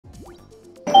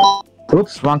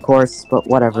Oops, wrong course, but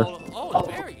whatever. Oh,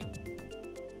 Barry.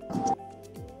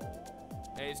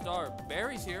 Hey, Star,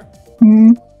 Barry's here.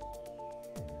 Hmm.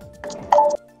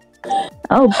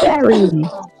 Oh, Barry.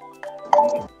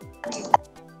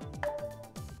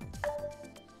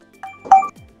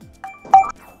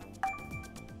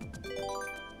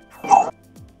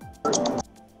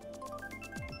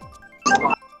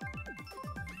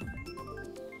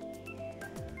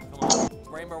 Come on,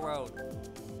 Rainbow Road.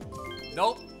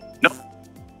 Nope.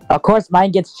 Of course,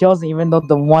 mine gets chosen even though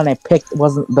the one I picked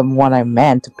wasn't the one I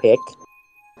meant to pick.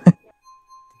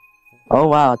 Oh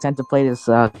wow, time to play this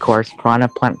course, Piranha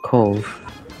Plant Cove.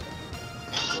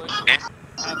 Enjoy.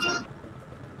 Have fun.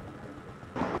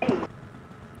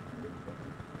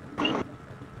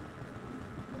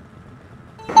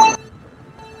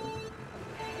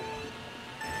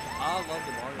 I love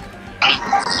the Mario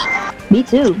movie. Me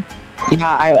too.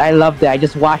 Yeah, I loved it. I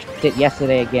just watched it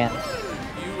yesterday again.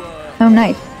 You, Oh,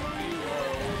 nice.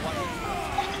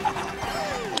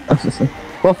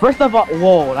 Well, first of all,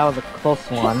 whoa, that was a close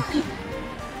one.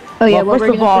 Oh yeah, Well, what first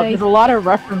were of we all, gonna say? there's a lot of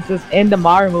references in the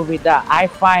Mario movie that I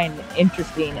find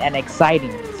interesting and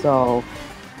exciting. So,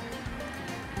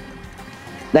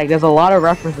 like, there's a lot of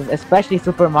references, especially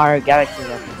Super Mario Galaxy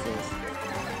references.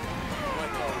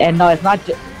 And no, it's not.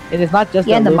 It is not just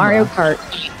Yeah, and the Luma. Mario Kart.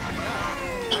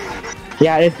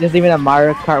 Yeah, there's even a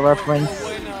Mario Kart reference.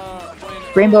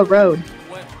 Rainbow Road.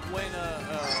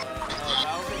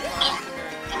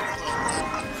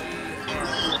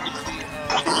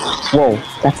 Whoa,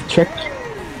 that's a trick.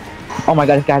 Oh my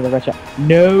god, this guy's a red shot.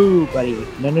 No, buddy.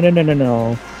 No, no, no, no, no,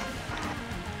 no.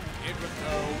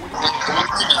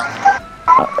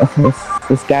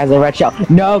 This guy's a red shot.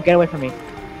 No, get away from me.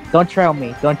 Don't trail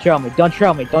me. Don't trail me. Don't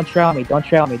trail me. Don't trail me. Don't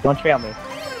trail me. Don't trail me.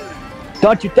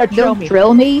 Don't you dare trail Don't me.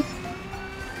 drill me.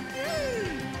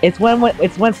 It's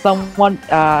when someone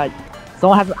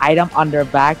someone has an item on their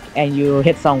back and you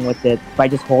hit someone with it by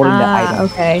just holding the item.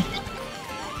 Okay.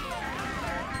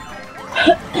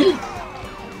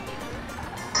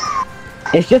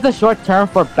 It's just a short term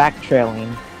for back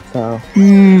trailing. So.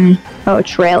 Hmm. Oh,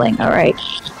 trailing. All right.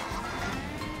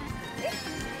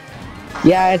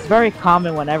 Yeah, it's very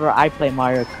common whenever I play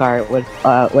Mario Kart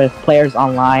with players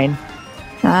online.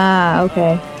 Ah,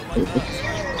 okay.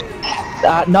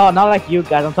 No, not like you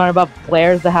guys. I'm talking about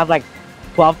players that have like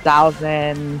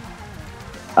 12,000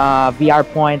 VR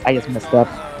points. I just messed up.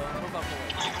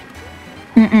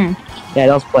 Mm-mm. Yeah,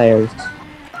 those players.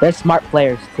 They're smart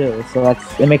players too, so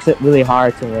it makes it really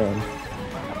hard to win.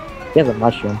 He has a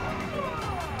mushroom.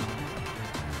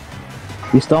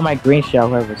 You stole my green shell,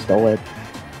 whoever stole it.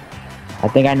 I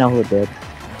think I know who did.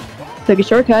 Took a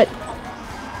shortcut.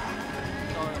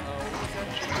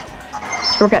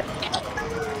 Shortcut.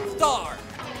 Star.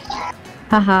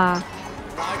 Haha.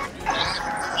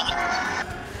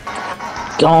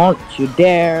 Don't you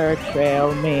dare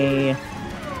trail me.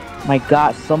 My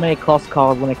god, so many close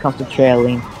calls when it comes to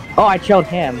trailing. Oh, I trailed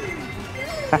him.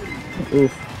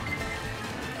 Oof.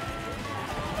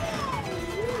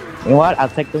 You know what? I'll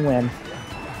take the win.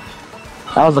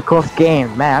 That was a close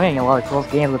game. Man, I'm getting a lot of close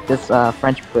games with this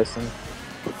French person.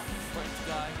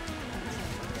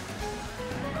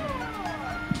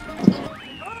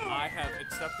 I have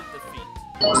accepted defeat.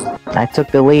 I took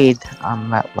the lead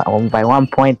by 1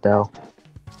 point though.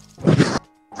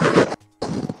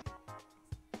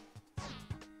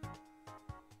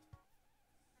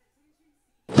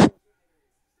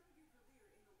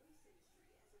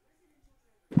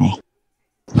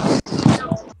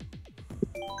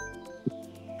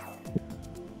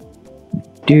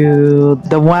 Dude,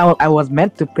 the one I was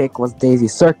meant to pick was Daisy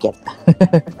Circuit.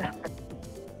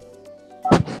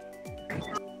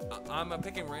 I'm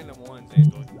picking random ones,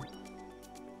 Angel.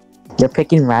 You're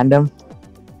picking random?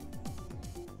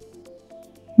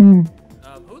 Hmm.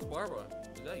 Who's Barbara?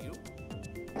 Is that you?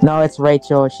 No, it's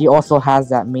Rachel. She also has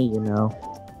that me, you know.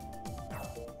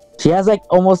 She has like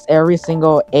almost every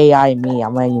single AI me,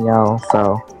 I'm letting you know,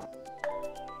 so.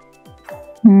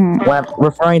 Hmm. When I'm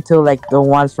referring to like the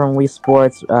ones from Wii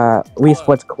Sports, Wii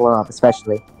Sports Club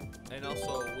especially. And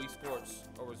also Wii Sports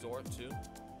a Resort too.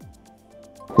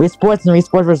 Wii Sports and Wii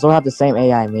Sports Resort have the same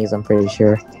AI me's, I'm pretty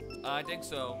sure. I think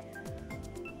so.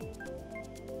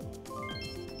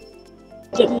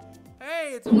 Hey,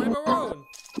 it's a Rainbow Road.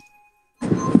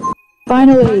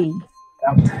 Finally.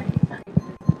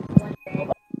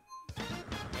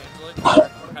 Angela,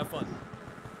 have fun.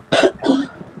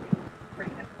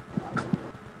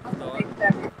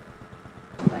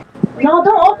 No,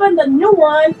 don't open the new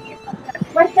one.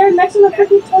 Right there next to the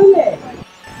freaking toilet.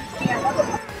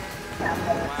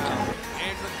 Wow.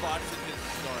 Angela botched his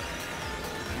start.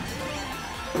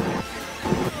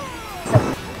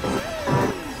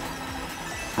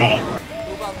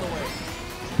 Move out the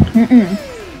way. Mm-mm.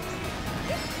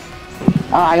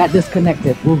 Oh, I got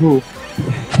disconnected. Woohoo.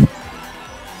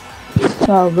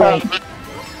 Oh, right.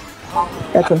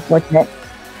 That's unfortunate.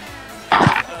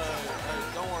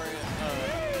 Don't worry.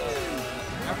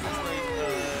 After this race,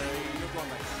 you're going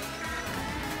back.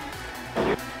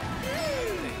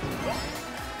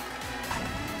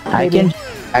 I can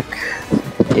check.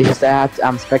 It's just that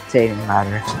I'm spectating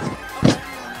rather. Oh,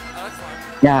 that's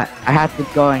fine. Yeah, I have to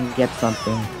go and get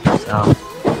something. So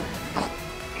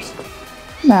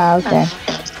Oh, okay.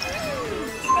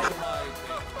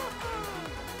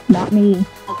 Not me.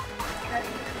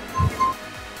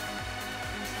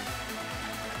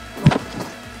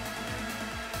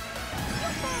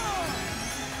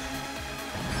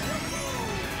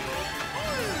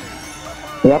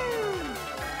 yep.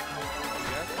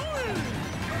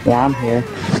 Yeah, I'm here.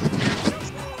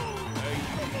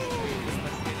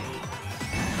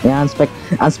 Yeah, I'm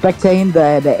spectating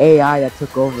the AI that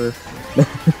took over.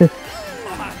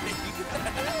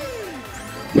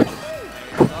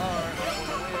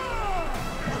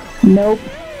 Nope.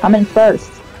 I'm in first.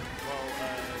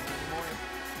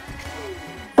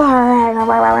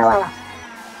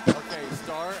 Okay,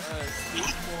 Star, speak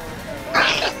for,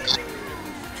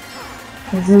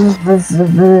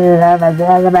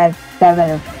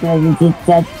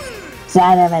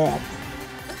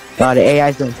 Oh, the AI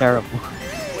is doing terrible.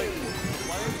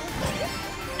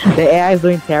 The AI is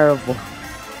doing terrible.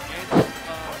 and,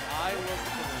 I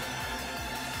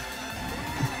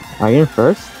will Are you in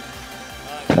first?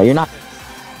 No, you're not.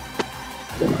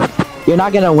 You're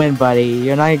not gonna win, buddy.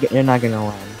 You're not gonna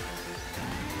win.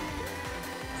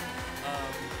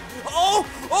 Oh!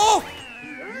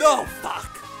 No,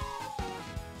 fuck!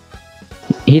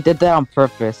 He did that on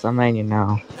purpose. I'm letting you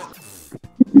know.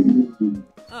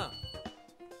 Huh.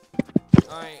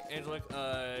 Alright, Angelic,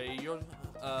 you're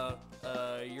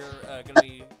gonna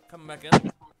be coming back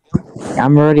in?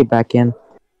 I'm already back in.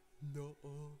 No.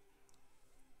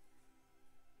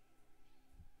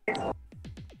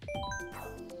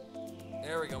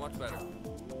 There we go, much better.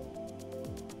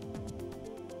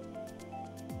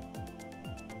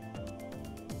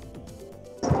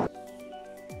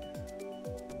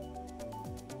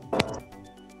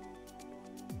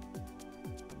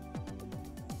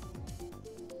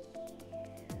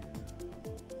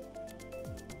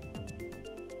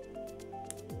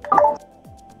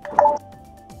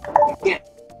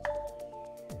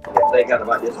 They got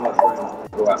about this much room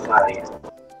to go outside again.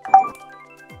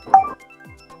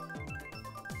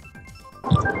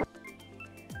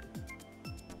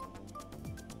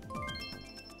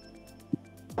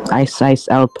 Ice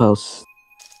outpost.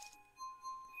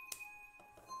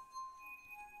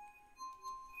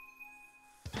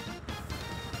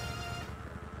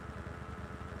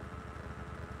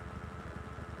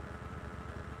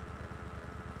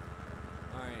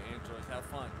 Alright, Angelic, have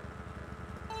fun.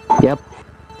 Yep.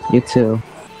 You too.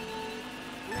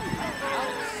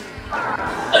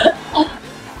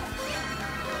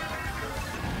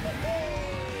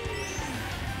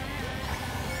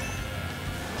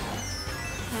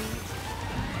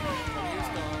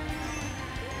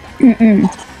 Mm-mm.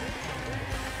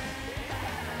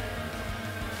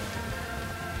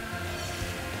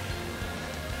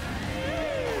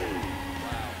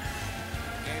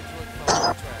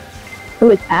 Oh,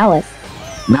 it's Alice.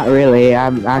 Not really.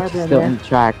 I'm actually still in the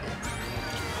track.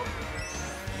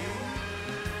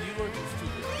 You are just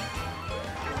stupid.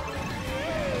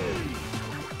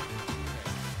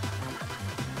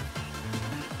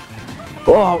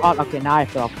 Oh, okay. Now I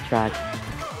fell off the track.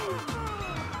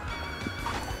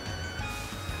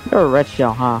 You're a red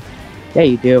shell, huh? Yeah,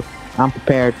 you do. I'm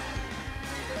prepared.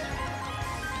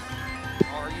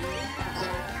 Are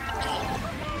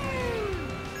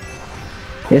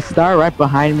you? Is Star right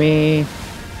behind me?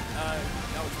 That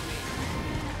was me.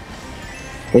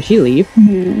 Did she leave?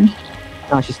 Hmm.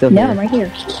 No, she's still No, here. I'm right here.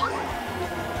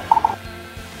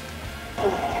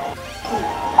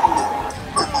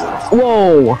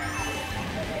 Whoa!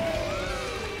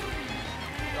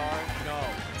 Star, no.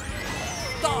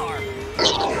 Star!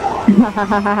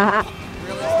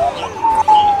 Really,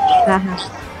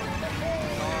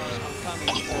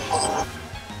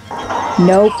 Star?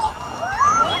 Nope.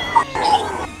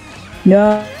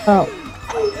 No.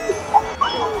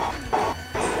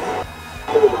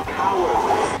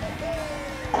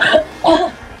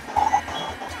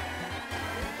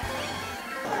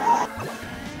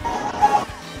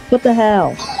 What the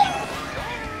hell?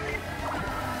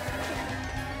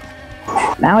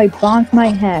 Now he bonked my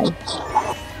head.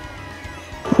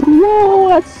 Whoa,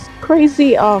 that's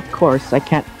crazy. Oh, of course, I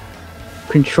can't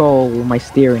control my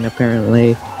steering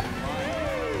apparently.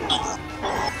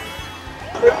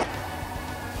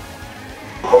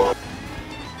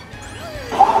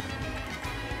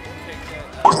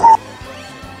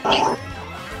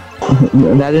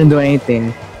 That didn't do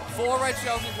anything. 4 red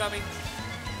shells incoming.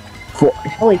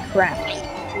 Holy crap.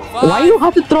 5. Why do you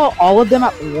have to throw all of them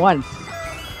at once?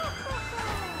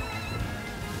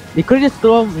 You could just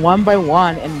throw them one by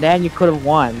one and then you could have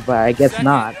won, but I guess Second.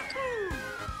 not.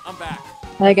 I'm back.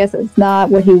 I guess it's not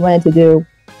what he wanted to do.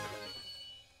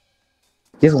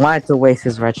 Just wanted to waste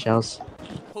his red shells.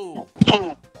 Who?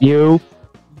 You.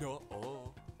 No.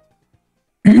 Oh.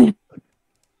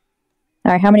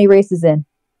 Alright, how many races in?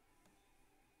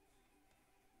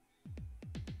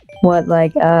 What,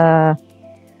 like, Hey,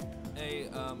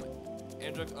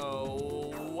 Andrew,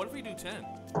 what if we do 10?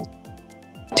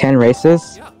 10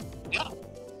 races? Yeah.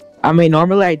 I mean,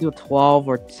 normally I do 12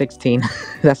 or 16.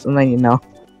 That's something you know.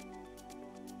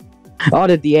 Oh,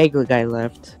 the Diego guy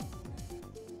left.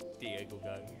 Diego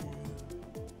guy.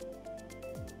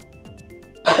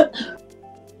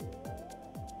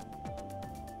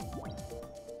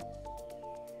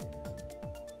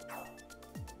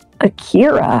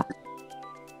 Akira.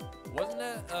 Wasn't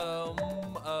that,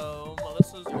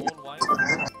 Melissa's old wife?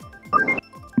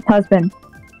 Husband.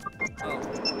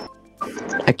 Oh.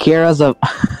 Akira's a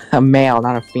male,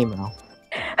 not a female.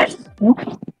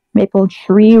 Maple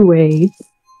tree ways.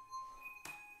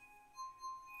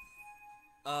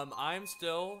 I'm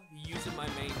still using my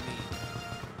main meat.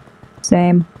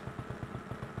 Same.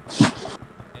 And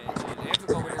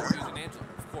Angela over here is using Angela,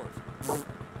 of course.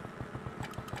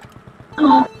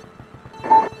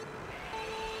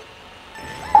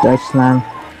 Deutschland.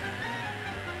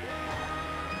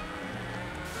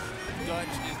 Dutch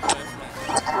is the best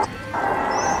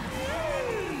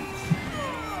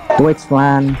language.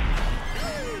 Deutschland.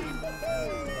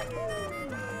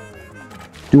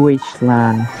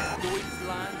 Deutschland. Deutschland.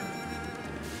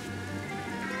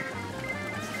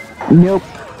 Nope.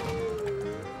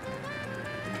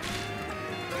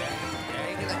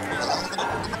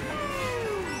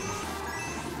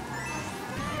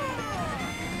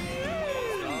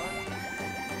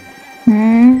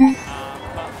 Hmm.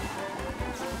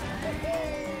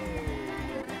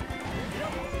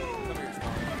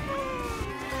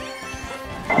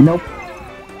 Nope.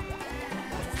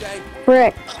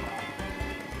 Frick.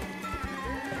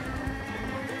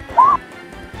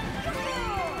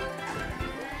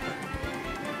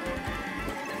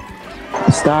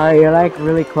 Star, you're like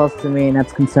really close to me and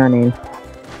that's concerning.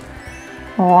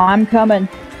 Oh, I'm coming.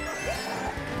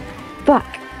 Fuck.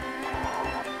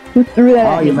 Who threw that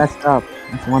Oh, at you me? messed up.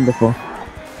 That's wonderful.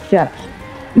 Shut up.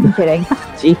 I'm kidding.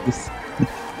 Jeez.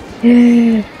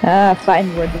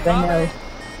 Fighting words I know.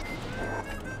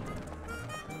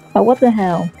 Oh, what the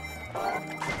hell?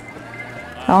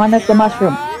 Oh, and that's the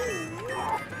mushroom.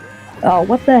 Oh,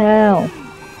 what the hell?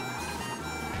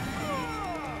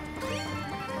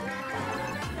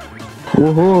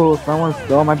 Woohoo, someone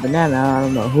stole my banana. I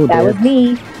don't know who That did. was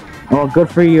me. Oh, good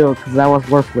for you, because that was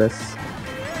worthless.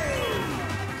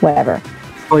 Whatever.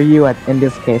 For you, in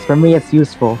this case. For me, it's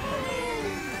useful.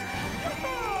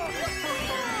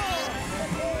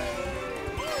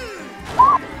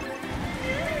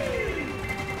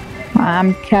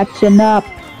 I'm catching up.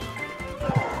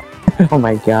 Oh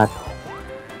my god.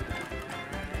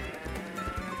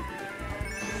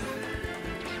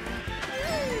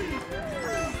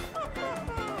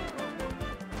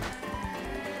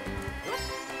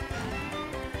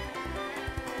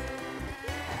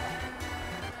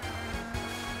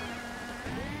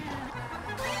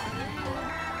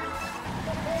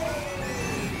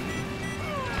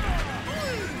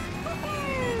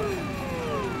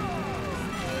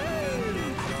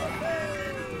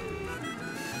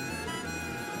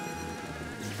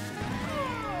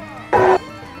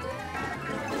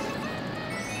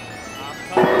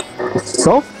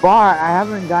 So far, I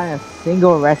haven't gotten a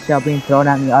single red shell being thrown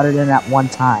at me other than that one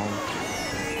time.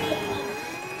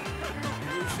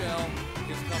 Blue shell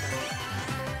is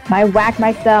coming. I whacked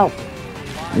myself.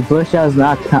 Blue shell is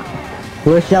not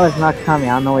Blue shell is not coming.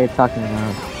 I don't know what you're talking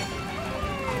about.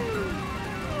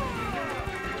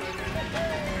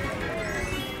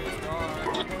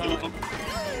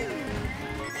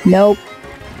 Nope.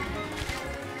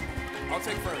 I'll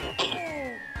take first.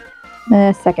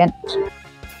 Second.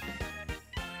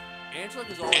 Angela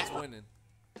is always winning.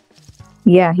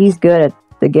 Yeah, he's good at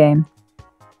the game.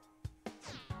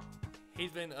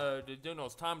 He's been doing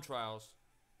those time trials.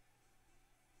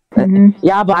 Mhm.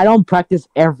 Yeah, but I don't practice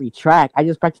every track. I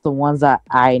just practice the ones that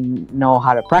I know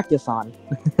how to practice on.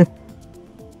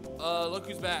 Look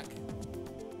who's back.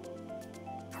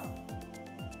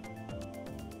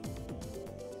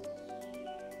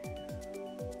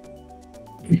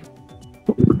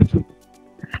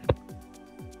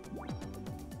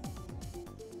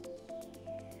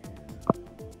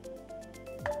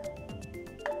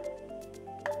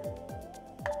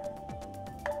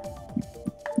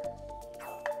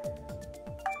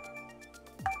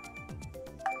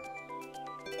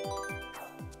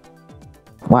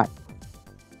 What?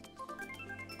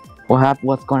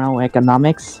 What's going on with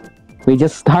economics? We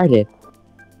just started.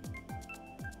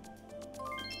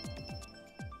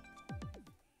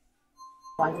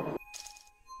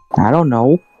 I don't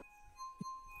know.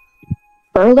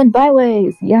 Berlin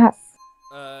byways, yes.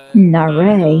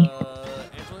 Naray.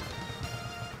 Angela,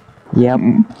 Yep,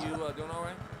 Mm. you doing all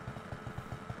right?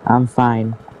 I'm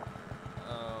fine.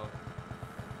 Uh,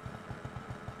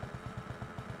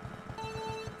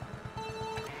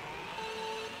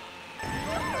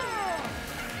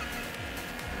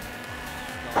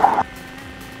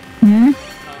 Hmm?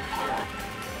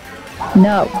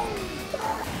 No.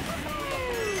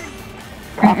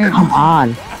 Come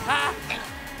on.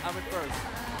 I'm in first.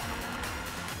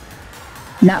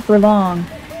 Not for long.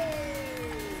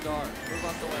 Star, move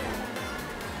out the way.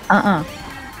 Uh-uh.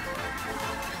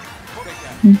 Take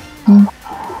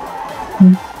that.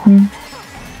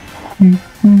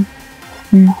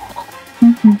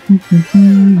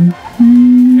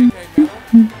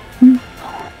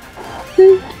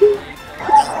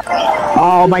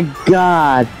 Oh my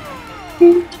god.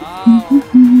 Oh,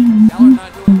 y'all are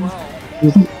not doing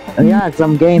well. Yeah, because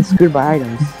I'm getting screwed by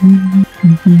items.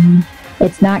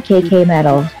 It's not KK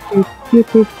metal.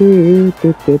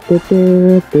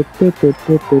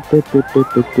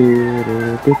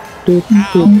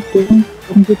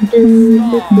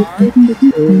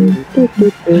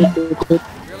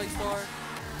 Really, Star?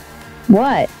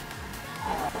 What?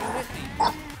 You hit me.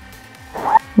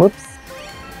 Whoops.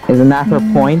 Isn't that her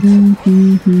point?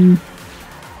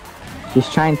 She's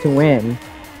trying to win.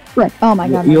 Frick. Oh my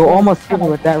god. You almost hit me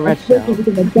with that red shell.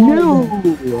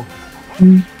 No!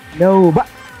 No, but...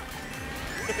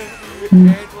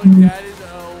 Angela, that is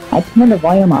I turned the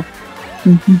volume off.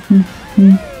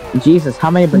 Jesus,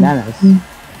 how many bananas? 5.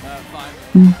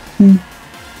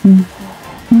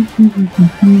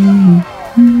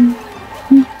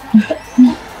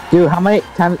 Dude, how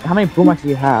many boomers do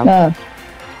you have? Hey,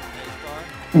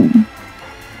 Star.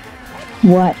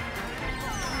 What?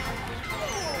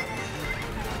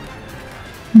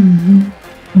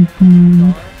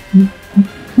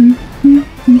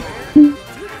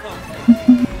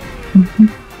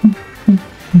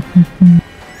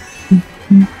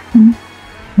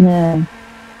 No.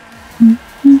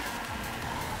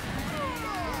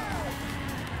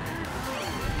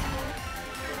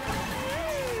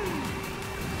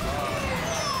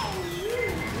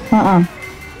 Uh-uh.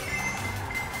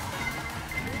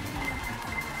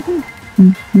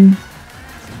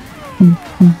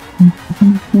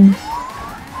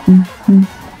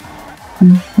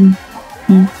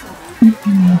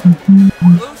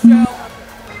 Blue shell.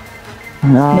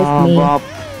 No, Missed me. well,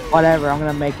 whatever, I'm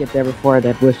gonna make it there before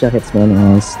that blue shell hits me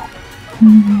anyways.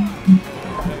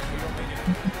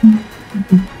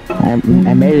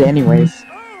 I made it anyways.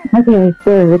 Okay,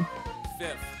 third.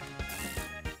 5th.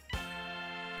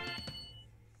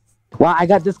 Well, I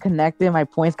got disconnected, my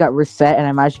points got reset, and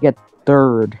I managed to get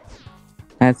third.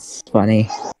 That's funny.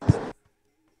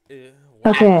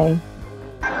 Okay.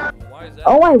 Why is that?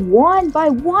 Oh, I won by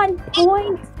 1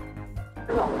 point!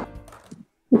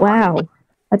 Wow.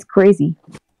 That's crazy.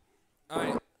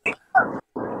 Alright.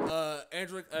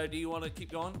 Andrew, do you want to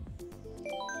keep going?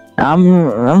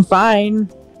 I'm fine.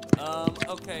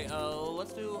 Okay,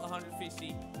 let's do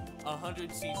 100cc.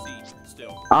 100cc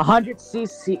still.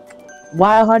 100cc.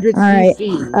 Why 100cc? Alright,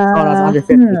 Oh, that's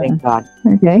 150, thank God.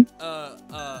 Okay.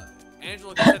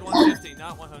 Angela, you said 150,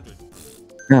 not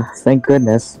 100. Thank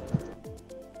goodness.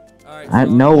 Alright,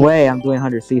 No way I'm doing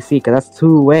 100cc, because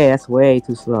that's way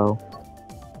too slow.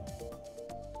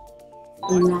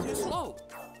 Why is it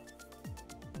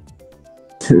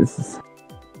too slow?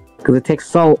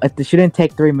 Because it shouldn't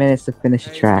take 3 minutes to finish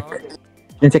a track. Star, It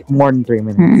shouldn't take more than 3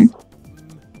 minutes.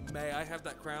 may I have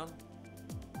that crown?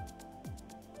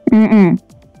 Mm-mm.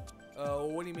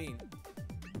 What do you mean?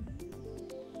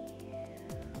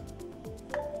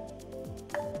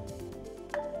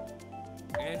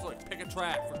 Angela, pick a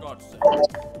track, for God's sake.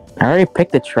 I already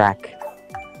picked the track.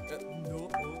 No.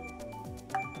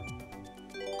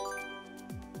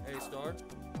 Hey, Star.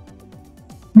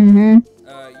 Mm-hmm.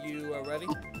 You ready?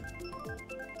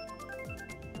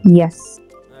 Yes.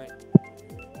 Alright.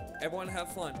 Everyone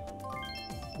have fun.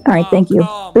 Alright, thank you.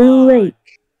 Come Blue on. Lake.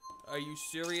 Are you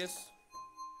serious?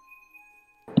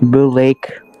 Blue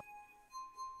Lake.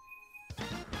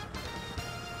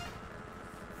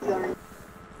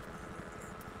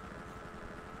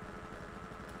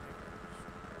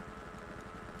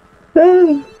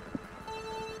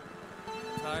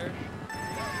 Tired?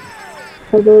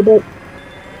 A little bit.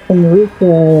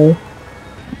 Enrique.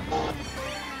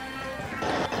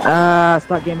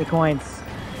 Stop giving me coins.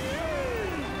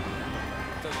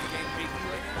 It's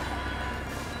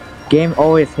Game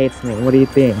always hates me. What do you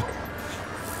think?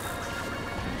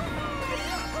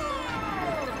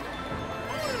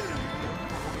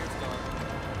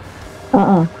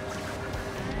 Uh-uh.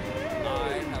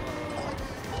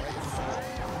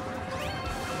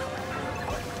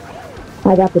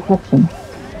 I got protection.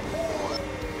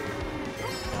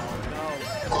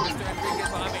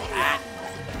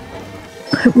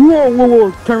 Whoa, whoa,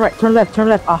 whoa! Turn right, turn left, turn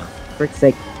left. Ah, oh, frick's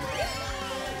sake.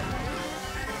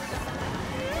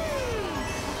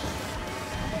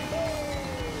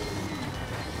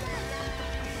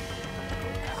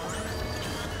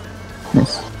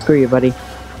 Nice. Screw you, buddy.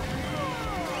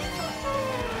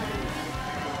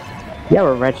 You have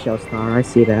a red shell star. I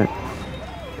see that.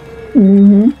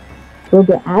 Mm-hmm. Go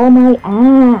get out of my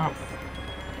ass.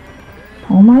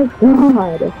 Oh my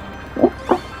god.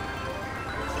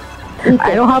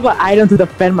 I don't have an item to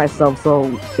defend myself, so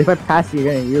if I pass you,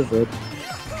 you're gonna use it.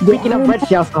 Speaking of red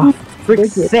shells, oh, for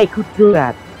frick's sake, who threw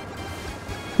that?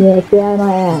 Yeah, get out of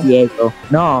my ass. Diego.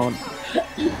 No.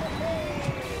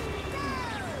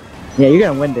 Yeah, you're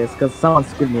gonna win this, because someone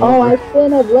screwed me over. Oh, I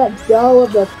shouldn't have let go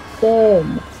of the thing.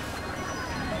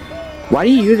 Why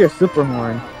do you use your super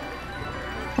horn?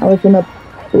 I was gonna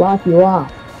block you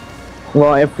off.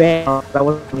 Well, it failed. That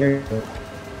wasn't your...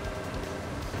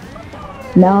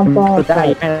 Now I'm falling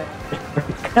apart.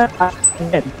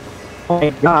 Oh my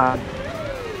god.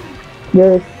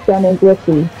 You're stunning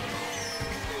glitchy.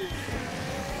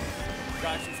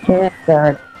 Yeah,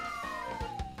 third.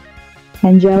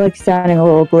 Angelic's sounding a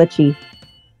little glitchy.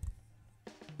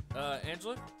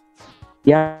 Angela?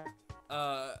 Yeah.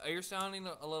 You're sounding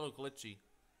a little glitchy.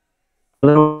 A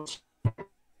little...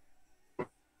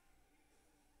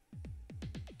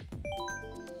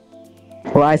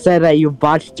 Well, I said that you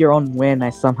botched your own win. I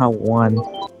somehow won.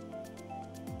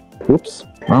 Oops,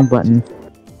 wrong button.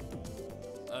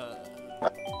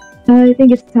 I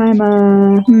think it's time,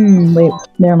 wait,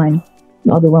 never mind.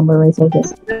 I'll do one more race like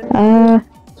this. I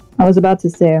was about to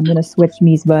say I'm gonna switch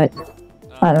Mii's, but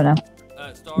I don't know.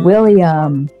 Star,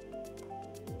 William.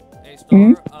 Hey,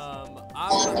 Star,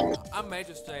 I may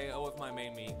just stay with my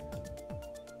main Mii.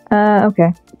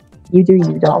 Okay. You do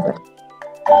you, Dolphin.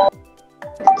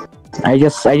 I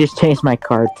just changed my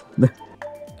cart.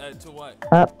 To what?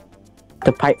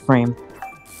 The pipe frame.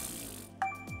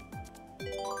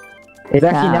 It's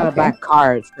actually not a bad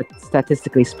card,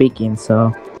 statistically speaking.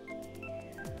 So,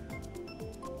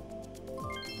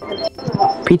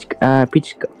 Peach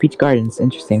Gardens,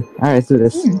 interesting. All right, let's do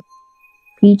this.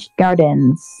 Peach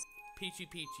Gardens. Peachy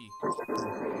peachy.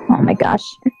 Oh my gosh.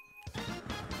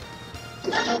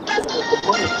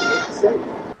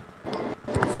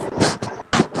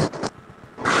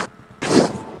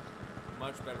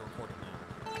 Much better recording now.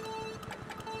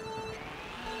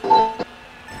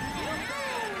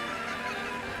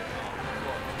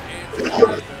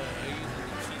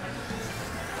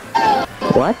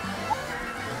 What?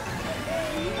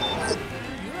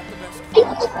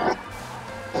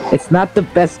 It's not the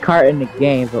best cart in the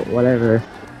game, but whatever.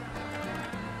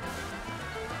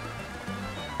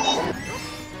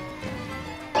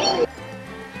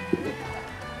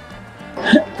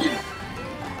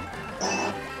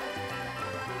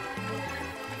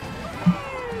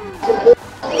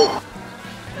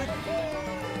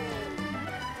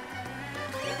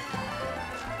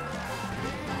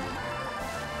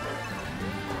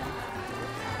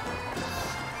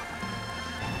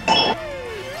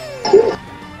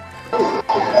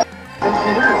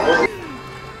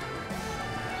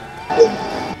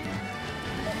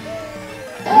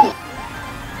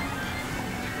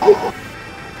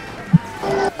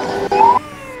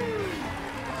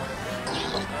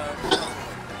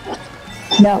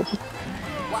 No.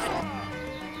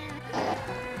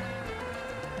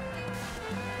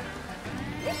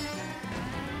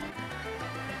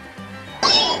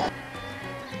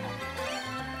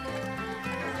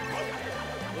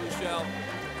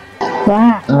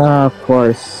 Wow. Of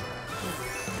course.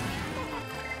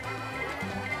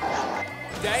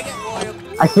 Dang it,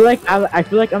 William. I feel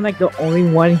like I'm like the only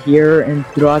one here and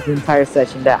throughout the entire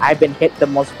session that I've been hit the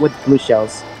most with blue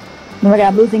shells. Oh my god,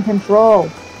 I'm losing control.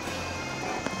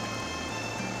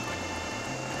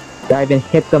 That I've been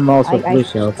hit the most with blue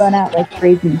shells. I spun out like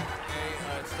crazy.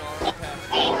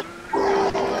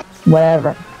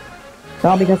 Whatever. It's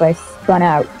all because I spun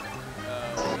out.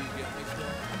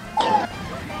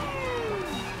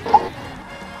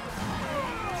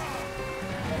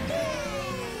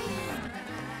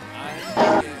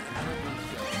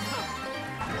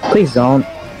 Please don't.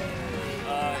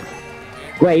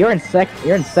 Wait, you're in second.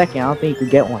 You're in second. I don't think you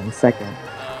could get one in second.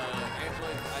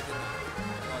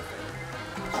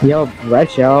 Yo,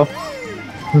 red shell.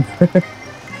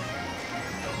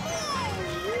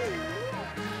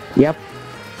 Yep.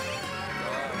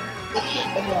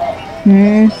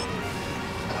 Hmm.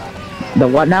 The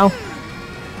what now?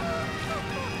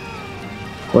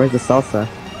 Where's the salsa?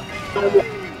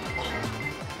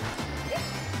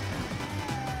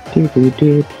 Do, do,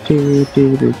 do, do,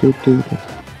 do, do, do, do.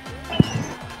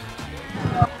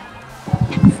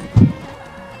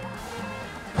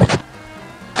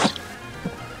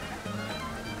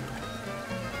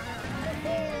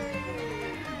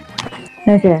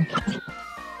 Okay.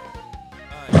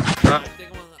 Alright, I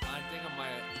think I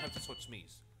might have to switch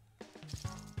Mies.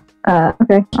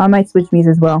 Okay. I might switch me's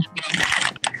as well.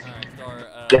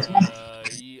 Alright,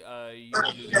 Star, you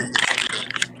are losing.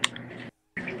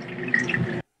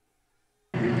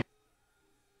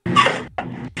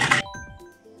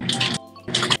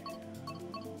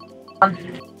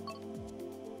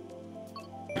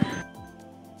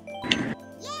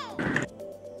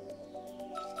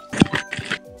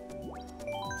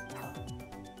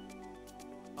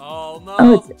 Oh no!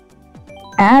 Oh, it's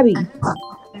Abby.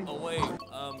 Oh wait,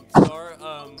 Star,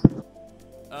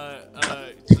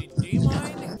 do you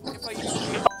mind if I use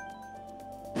you?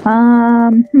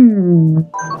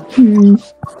 Hmm.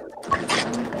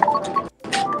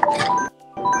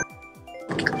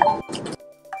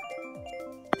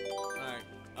 Alright,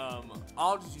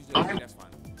 I'll just use Abby, that's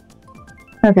fine.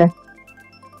 Okay.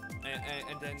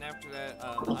 And then after that,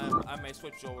 I may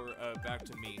switch over, back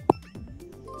to me.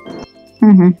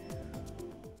 Mm-hmm.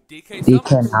 DK DK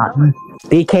Summons. Mountain.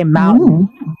 DK Mountain.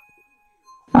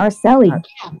 Arceli.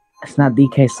 It's not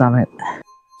DK Summit.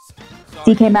 Sorry,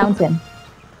 DK Mountain.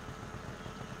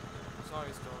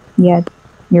 Sorry, Star. Yeah,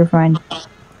 you're fine.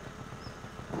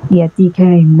 Yeah,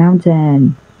 DK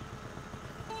Mountain.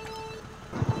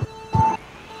 I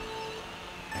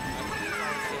believe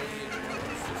Arceli is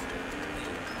Marvel's sister.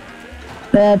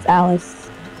 That's Alice. So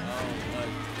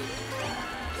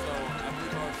I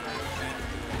believe Arceli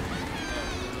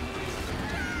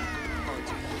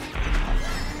is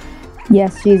master.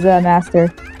 Yes, she's a master.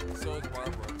 So is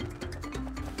Barbara.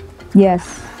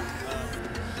 Yes, How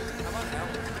about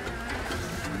Alice?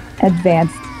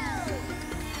 advanced.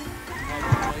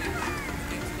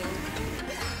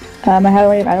 Oh, I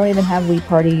don't even have Wii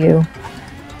Party U.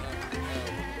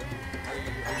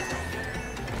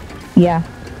 Yeah.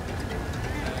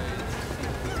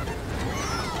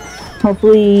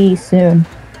 Hopefully soon.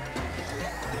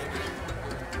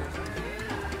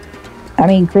 I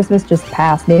mean, Christmas just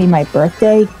passed. Maybe my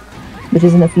birthday, which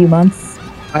is in a few months.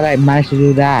 How did I manage to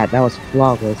do that? That was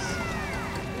flawless.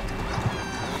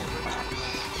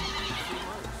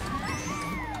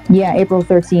 Yeah, April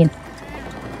 13th.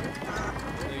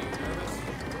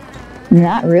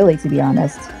 Not really, to be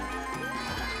honest.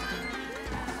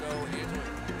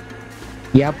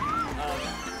 Yep.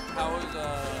 how is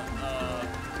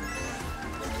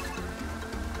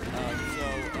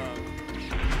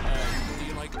do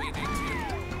you like being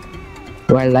 18?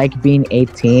 Do I like being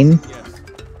 18? Yes.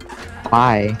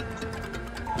 Why?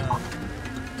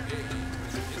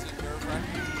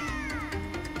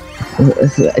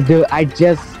 Is it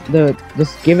nerve-wracking? Dude,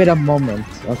 just give it a moment,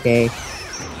 okay?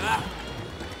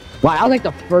 Wow, that was like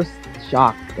the first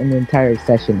shock in the entire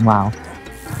session. Wow.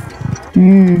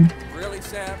 Hmm. Really,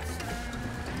 Sabs?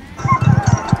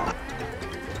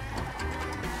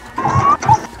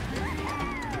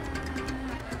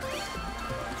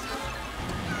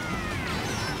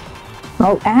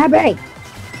 Oh, Abby!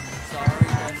 Sorry,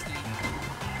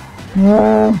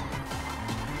 bestie.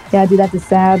 Gotta do that to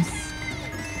Sabs.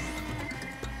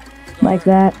 Like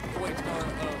that. Wait, Star,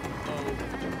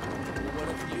 what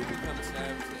if you become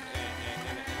Sabs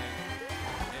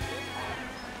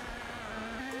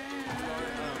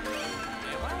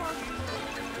am I allowed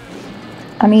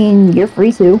to? I mean, you're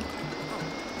free to.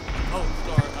 Oh,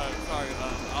 Star, sorry,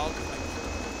 I'll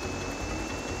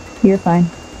You're fine.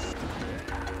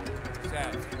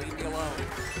 Sabs, leave me alone.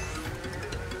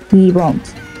 He won't.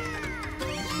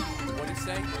 What'd he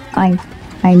say?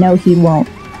 I know he won't.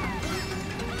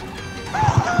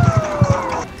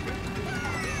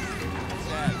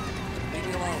 Sabs, leave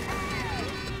me alone.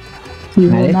 He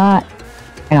will Right. not.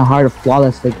 Kinda hard to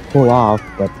flawlessly pull off,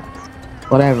 but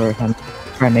whatever. I'm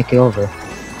trying to make it over.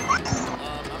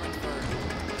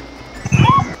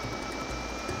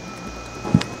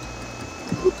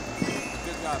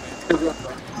 I'm in third. Good job,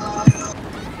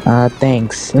 man.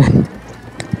 Thanks. Who just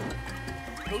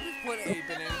put a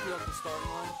banana peel at the starting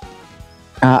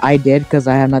line? I did because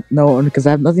I have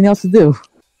nothing else to do,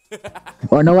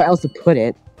 or nowhere else to put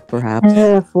it, perhaps.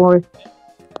 Fourth.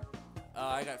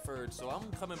 I got third, so I'm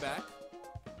coming back.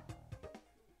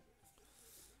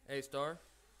 Hey, Star.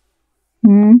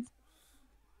 Hmm.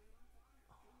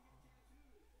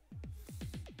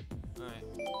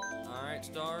 Alright,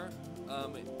 Star.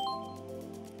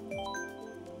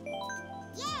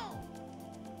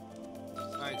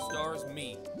 Alright, Star's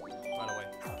me, by the way.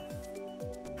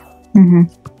 Mm-hmm.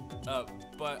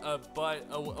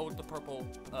 With the purple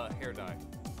hair dye.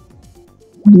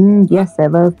 Yes, I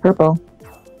love purple.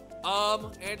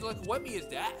 Angela, what me is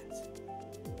that?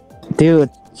 Dude,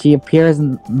 she appears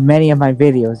in many of my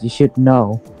videos. You should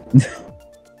know.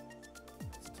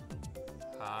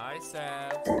 Hi,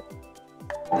 Sav.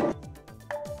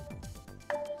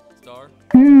 Star.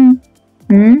 Hmm.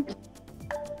 Hmm.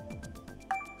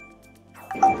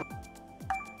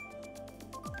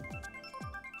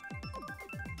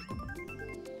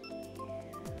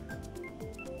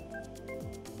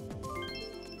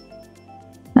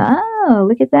 Oh,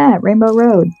 look at that. Rainbow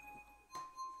Road.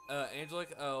 Angelic,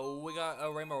 we got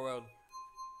a Rainbow Road.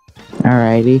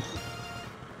 Alrighty.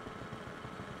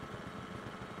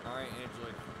 Alright,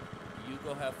 Angelic, you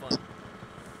go have fun.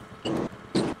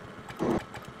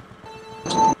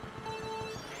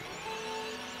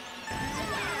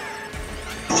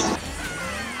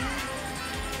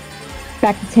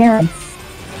 Back to Terrence.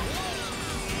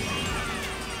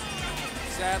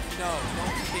 Sav, no,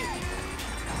 don't hit me.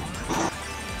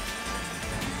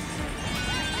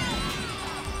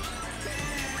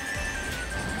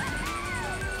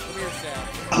 Come here, Sav.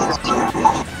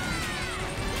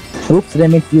 Oops,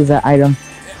 didn't mean to use that item.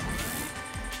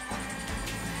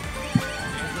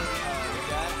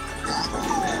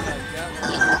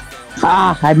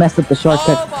 Ah, I messed up the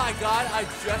shortcut. Oh my god, I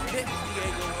just hit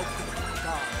Diego.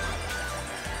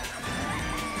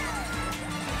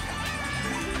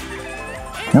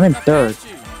 I'm in third.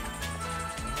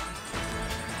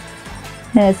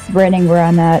 It's raining where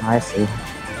I'm at. I see.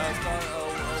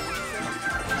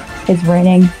 It's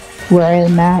raining where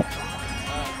I'm at.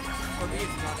 For me,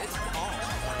 it's not. It's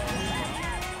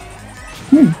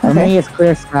calm. For Okay. me, it's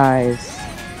clear skies.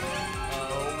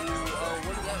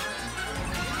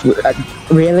 What is that?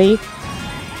 Really?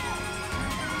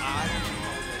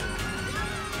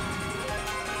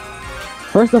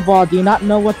 First of all, do you not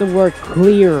know what the word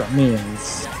clear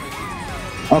means?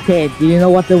 Okay, do you know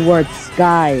what the word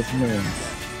skies means?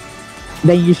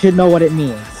 Then you should know what it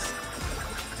means.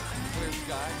 Clear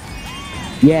sky?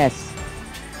 Yes.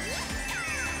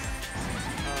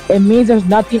 It means there's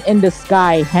nothing in the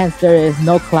sky, hence there is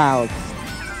no clouds.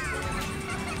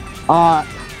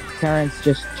 Terrence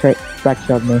just back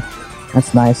shoved me.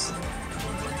 That's nice.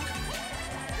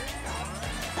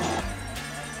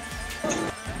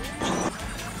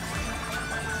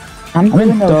 I'm in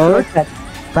doing those third. shortcuts.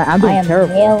 But I'm I doing am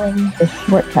terrible. nailing the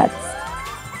shortcuts.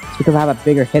 It's because I have a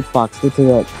bigger hitbox due to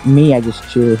the me I just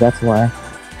choose, that's why.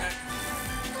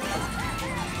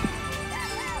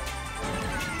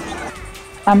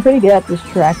 I'm pretty good at this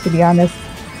track, to be honest.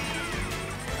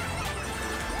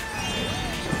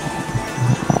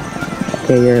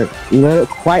 Okay, you're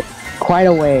quite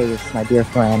a ways, my dear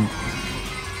friend.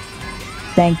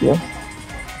 Thank you.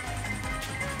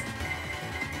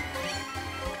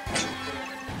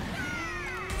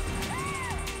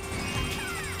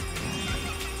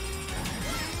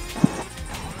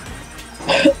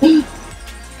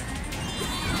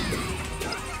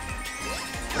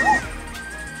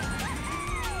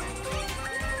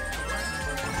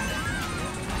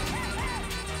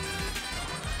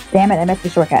 Damn it, I missed the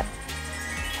shortcut.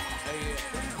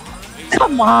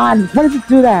 Come on! Why does it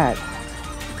do that?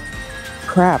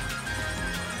 Crap.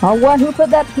 Oh, what? Who put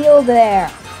that peel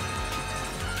there?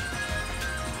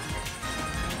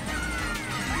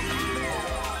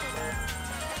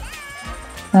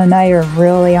 Oh, now you're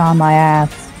really on my ass.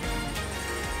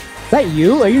 Is that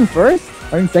you? Are you in first?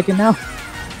 Are you in second now?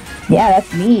 Yeah,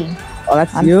 that's me. Oh,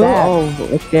 that's I'm you? sad. Oh,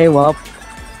 okay, well.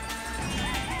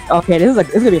 Okay, this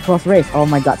is gonna be a close race. Oh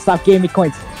my god, stop giving me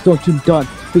coins. Don't you done.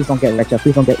 Please don't get lecture.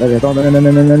 Please don't get lecture. No, no, no,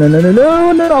 no, no, no, no, no, no,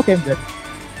 no, no, no. Okay, I'm good.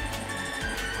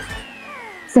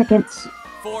 Second.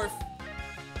 Fourth.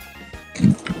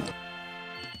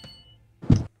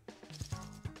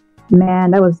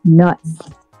 Man, that was nuts.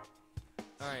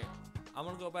 Alright, I'm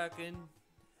gonna go back in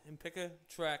and pick a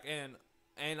track, and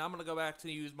I'm gonna go back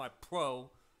to use my pro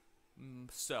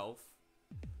self.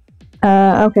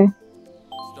 Okay.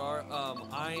 Star,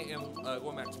 I am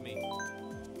going back to me.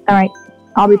 Alright.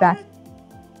 I'll be back.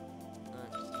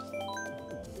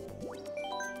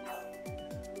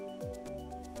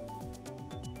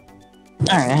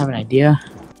 Alright, I have an idea.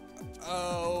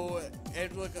 Oh,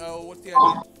 and look, what's the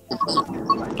idea?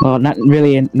 Well, not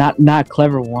really, not a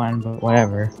clever one, but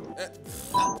whatever.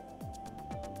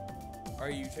 Are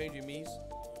you changing me's?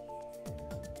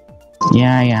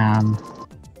 Yeah, I am.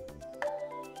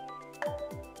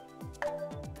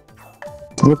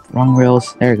 Whoop, wrong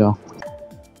rails. There you go.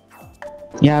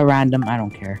 Yeah, random. I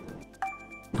don't care.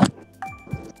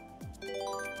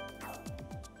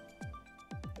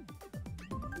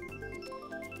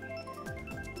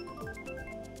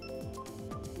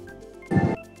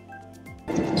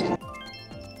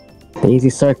 The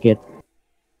easy circuit.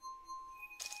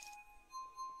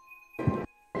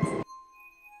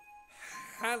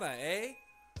 Hannah, eh?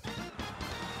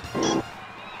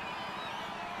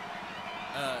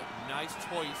 Nice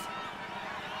choice.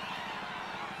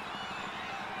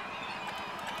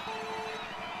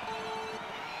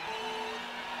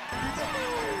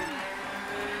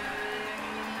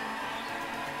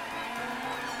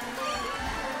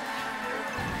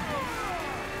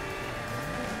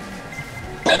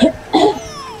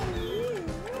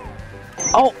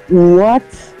 Oh, what?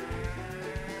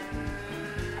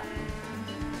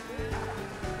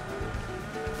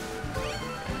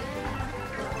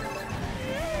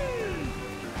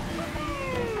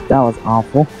 That was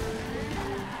awful.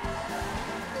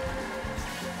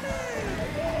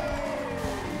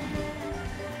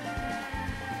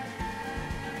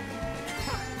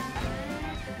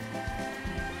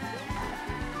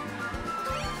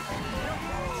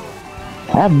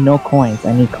 I have no coins.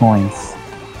 I need coins.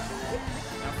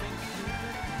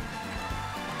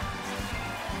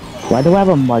 Why do I have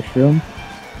a mushroom?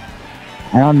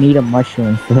 I don't need a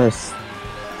mushroom first.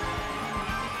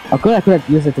 I could have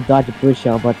used it to dodge a blue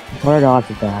shell, but what are the odds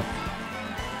of that?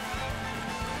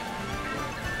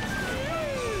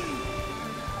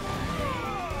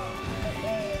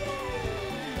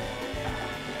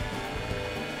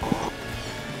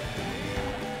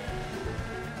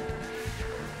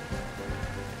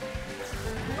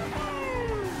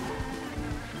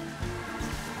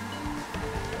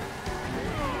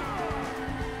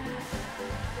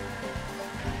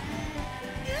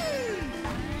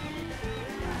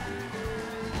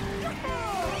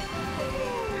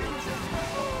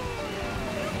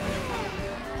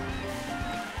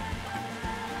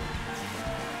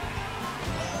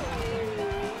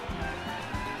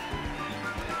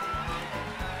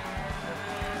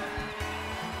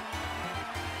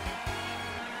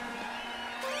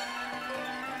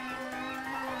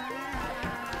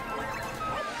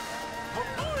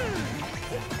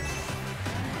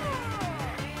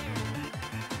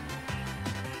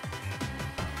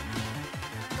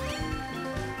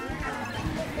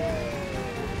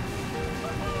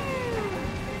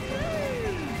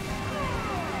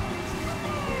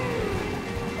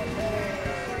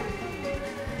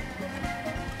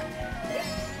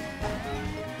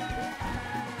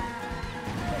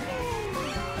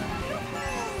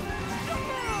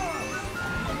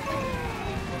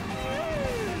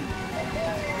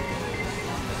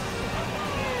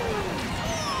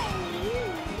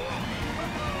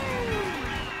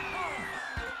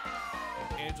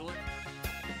 Angela,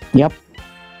 Yep.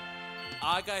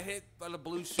 I got hit by the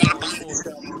blue shell before.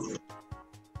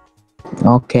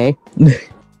 Okay.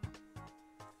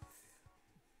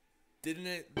 Didn't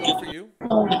it go for you?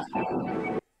 Well,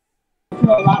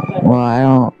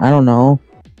 I don't know.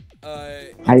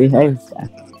 I didn't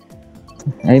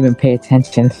even pay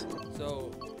attention.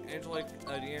 So, Angela,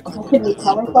 the answer If I was can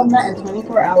recover from that in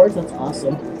 24 hours, that's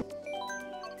awesome.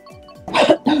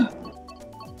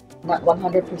 Not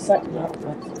 100% yet,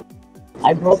 but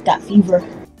I broke that fever.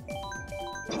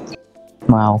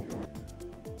 Wow.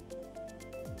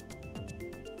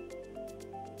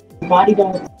 Body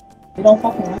don't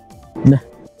fuck around. Nah.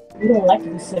 You don't like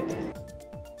to be sick.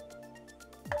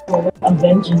 A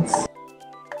vengeance.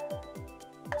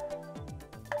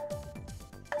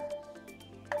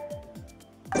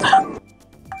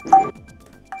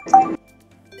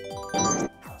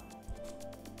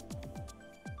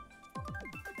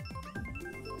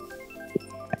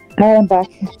 Alright, I'm back.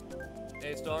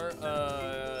 Hey, Star,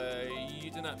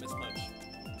 you did not miss much.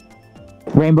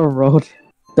 Rainbow Road.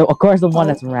 Of course, the one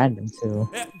that's random too.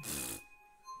 Yeah.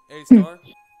 Hey, Star.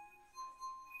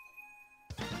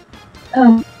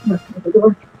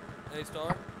 Hey,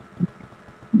 Star.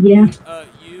 Yeah.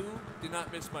 You did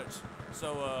not miss much.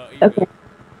 So, are you Okay.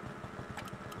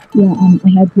 good? Yeah, I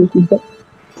had to but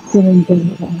feeling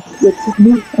good. With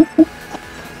me.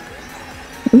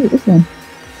 Ooh, this one.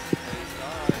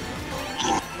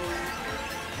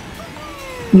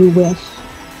 You wish.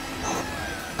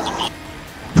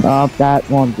 Oh, that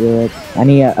won't do it. I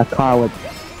need a car with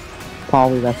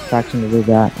probably less traction to do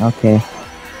that. Okay.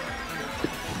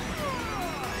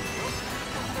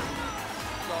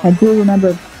 I do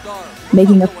remember Star,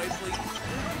 making a. away, please.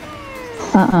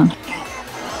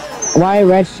 Why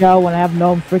red shell when I have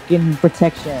no freaking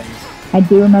protection? I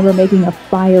do remember making a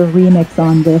fire remix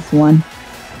on this one.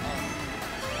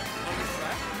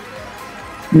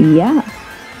 Yeah,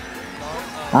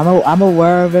 I'm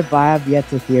aware of it, but I have yet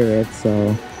to hear it.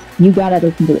 So you gotta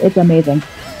listen to it. It's amazing.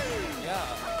 Yeah,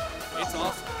 it's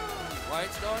awesome. Right,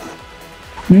 Star?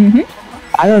 Mm-hmm.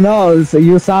 I don't know. So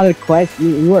you sounded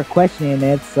you were questioning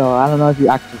it, so I don't know if you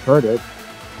actually heard it.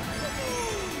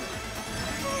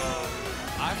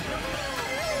 I've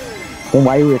heard Then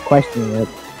why you were questioning it? it.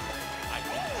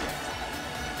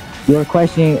 You were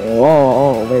questioning.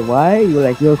 Oh, wait, what?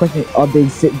 You were questioning of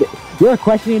you were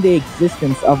questioning the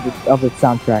existence of the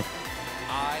soundtrack.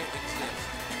 I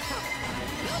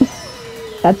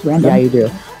exist. That's random. Yeah, you do.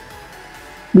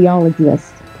 We all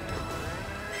exist.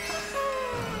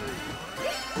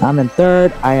 I'm in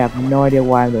third. I have no idea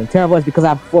why I'm doing terrible. It's because I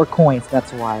have 4 coins.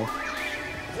 That's why. Does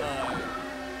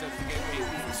it get paid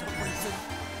for some reason?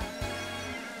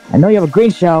 I know you have a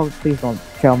green shell. Please don't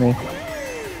tell me.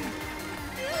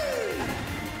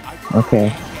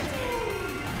 Okay.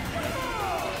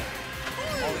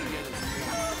 All you get is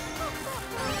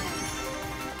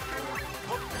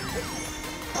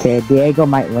Okay, Diego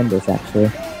might win this actually.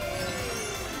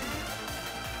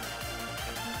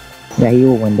 Yeah, he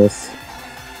will win this.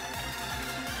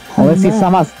 Unless he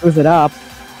somehow screws it up.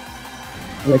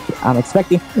 Which I'm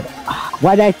expecting.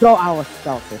 Why did I throw? I was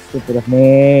so stupid of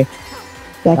me.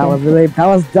 That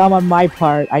was dumb on my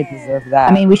part. I deserve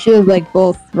that. I mean, we should have like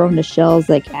both thrown the shells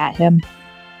like at him.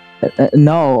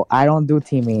 No, I don't do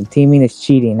teaming. Teaming is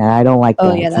cheating, and I don't like that.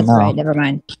 Oh yeah, that's no. right. Never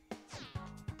mind.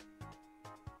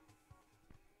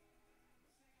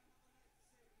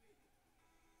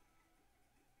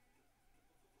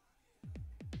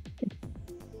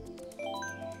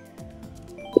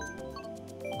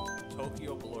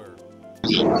 Tokyo Blur.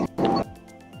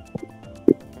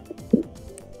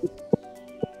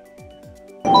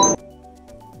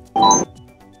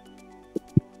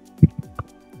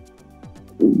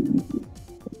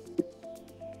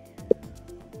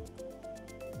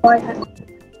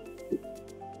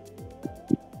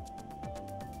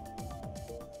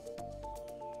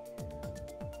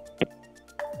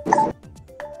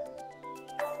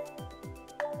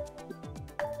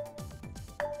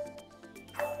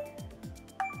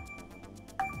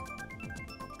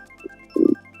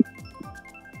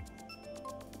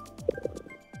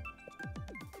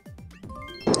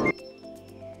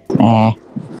 Eh.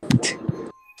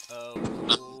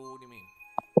 What do you mean?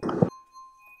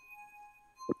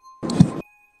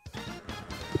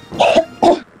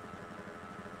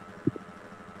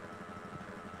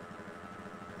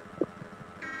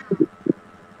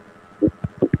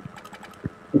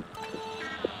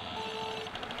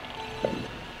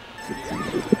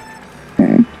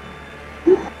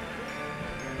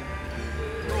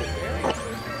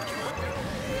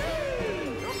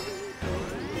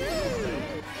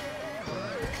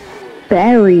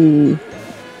 Barry.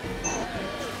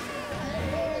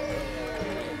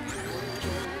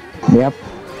 Yep.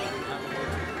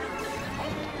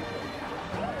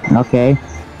 Okay.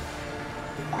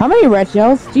 How many red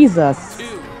shells? Jesus. 2.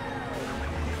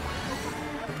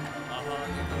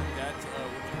 That's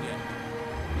what you get.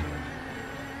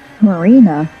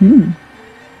 Marina.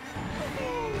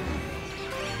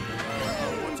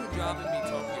 What's your job in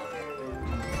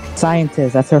Tokyo?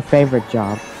 Scientist. That's her favorite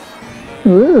job.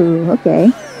 Ooh,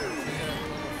 okay.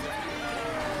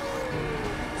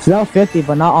 She's level 50,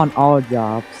 but not on all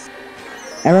jobs.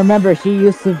 And remember, she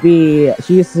used to be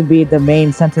the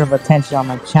main center of attention on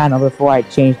my channel before I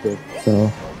changed it.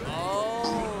 So.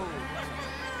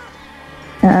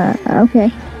 Oh.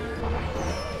 Okay.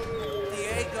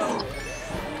 Diego.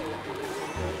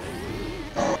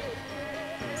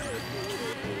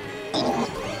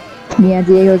 Yeah,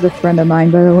 Diego's a friend of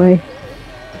mine, by the way.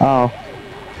 Oh.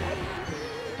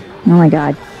 Oh my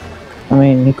god. I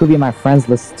mean, he could be my friends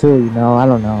list too. You know, I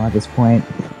don't know at this point.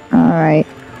 All right.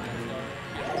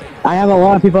 I have a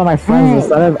lot of people on my friends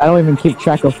list. I don't even keep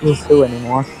track of who's who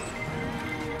anymore.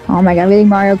 Oh my god, I'm getting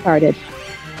Mario Karted.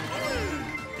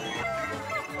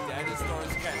 Daddy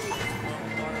Star's catching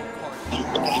Mario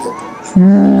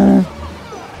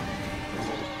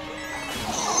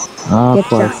Kart. Of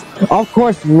course. Of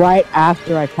course, right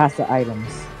after I pass the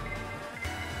items.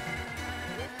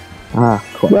 Of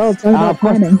course. Well, it's all about of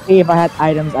course, timing. if I had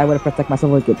items, I would have protected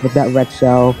myself with that red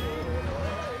shell.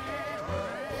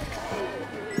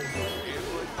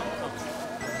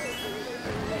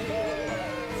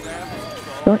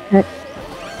 Don't touch.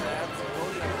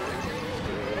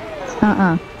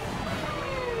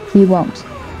 He won't.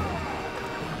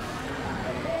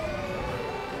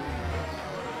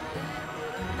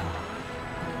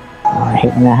 Oh, I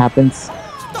hate when that happens.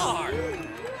 Star.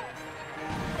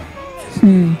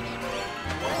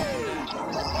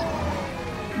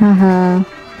 Haha.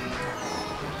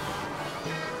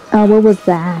 Oh, what was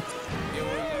that? It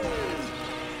was.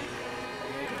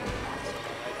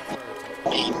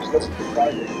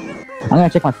 I'm gonna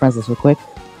check my friends list real quick.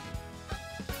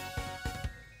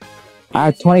 I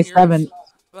have He's not here, 27.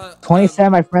 27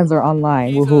 of my friends are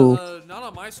online. He's Woohoo. not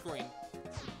on my screen.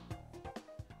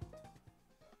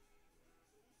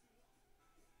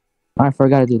 I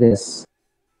forgot to do this.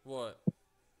 What?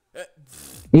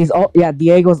 He's all yeah.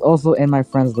 Diego's also in my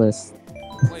friends list.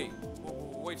 Wait,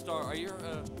 Star, are you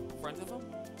friends with him?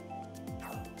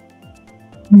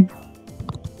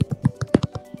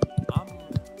 I'm.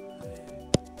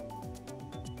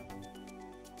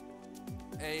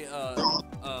 Hey,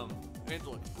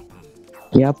 Angela.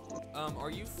 Yep.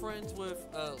 Are you friends with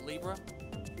Libra?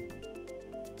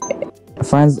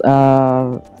 Friends.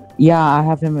 Yeah, I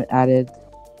have him added.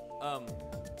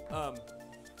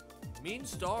 Me and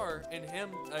Star and him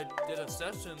did a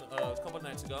session a couple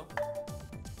nights ago.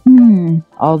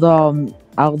 Although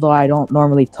I don't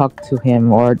normally talk to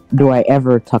him, or do I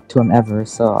ever talk to him ever?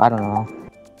 So I don't know.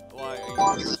 Why are you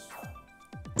nervous?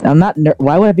 I'm not.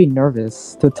 Why would I be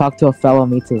nervous to talk to a fellow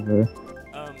MeTuber?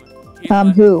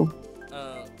 Who?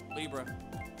 Libra.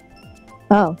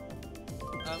 Oh.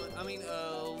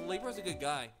 Libra's a good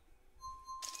guy.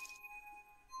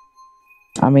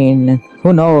 I mean,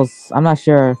 who knows? I'm not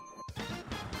sure.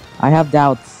 I have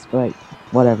doubts, but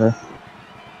whatever.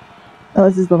 Oh,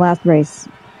 this is the last race.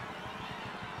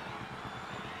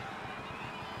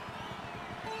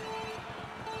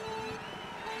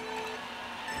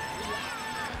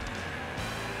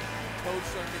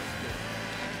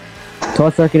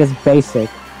 Toad Circuit is basic.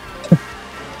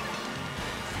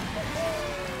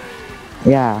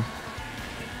 Yeah.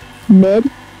 Mid?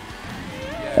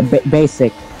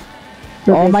 Basic.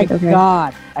 For Oh my basic, okay.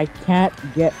 god! I can't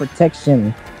get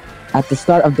protection at the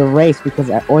start of the race because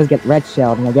I always get red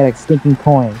shelled and I get a stinking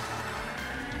coin.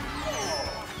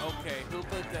 Okay, who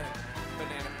put that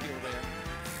banana peel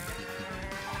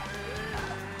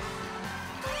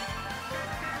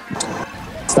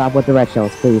there? Stop with the red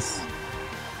shells, please.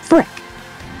 Frick! Hey,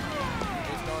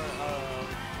 Star,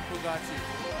 who got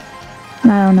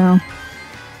you? I don't know. Was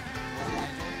it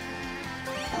Angela?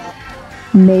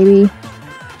 Maybe.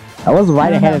 I was right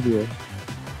I don't ahead know. of you.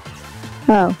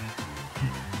 Oh.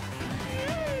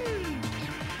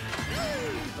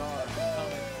 Star,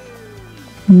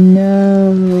 coming.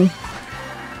 No.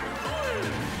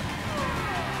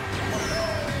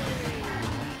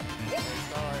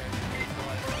 Star,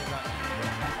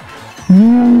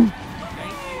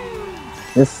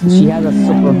 She has a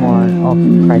super horn. Oh,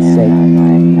 for Christ's sake.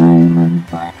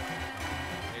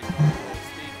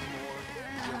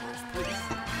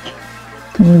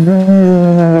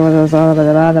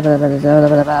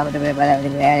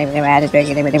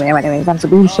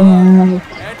 Solution.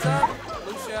 Heads up,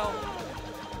 Luciel.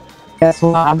 Guess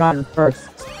what? I'm not in first.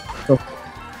 So,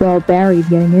 Well, Barry's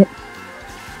getting it.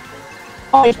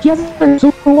 oh, she has a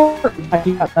super horn! I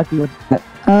got lucky with that.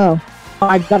 Oh. Oh,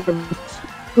 I got the.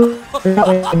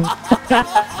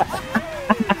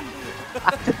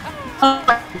 Oh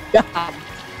my god!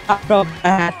 I felt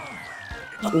bad.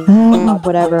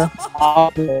 Whatever.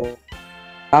 Awful.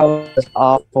 That was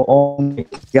awful. Oh my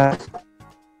god.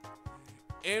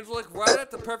 Angelic, right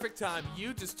at the perfect time.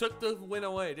 You just took the win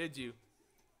away, did you?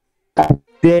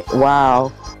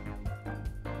 Wow.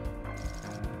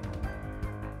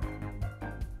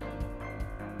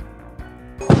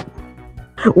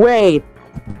 Wait.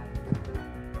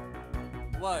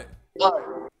 What?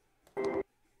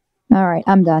 Alright,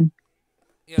 I'm done.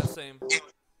 Yeah, same.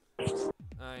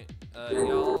 Alright,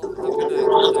 y'all have a good night.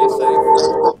 Stay safe.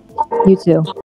 You too.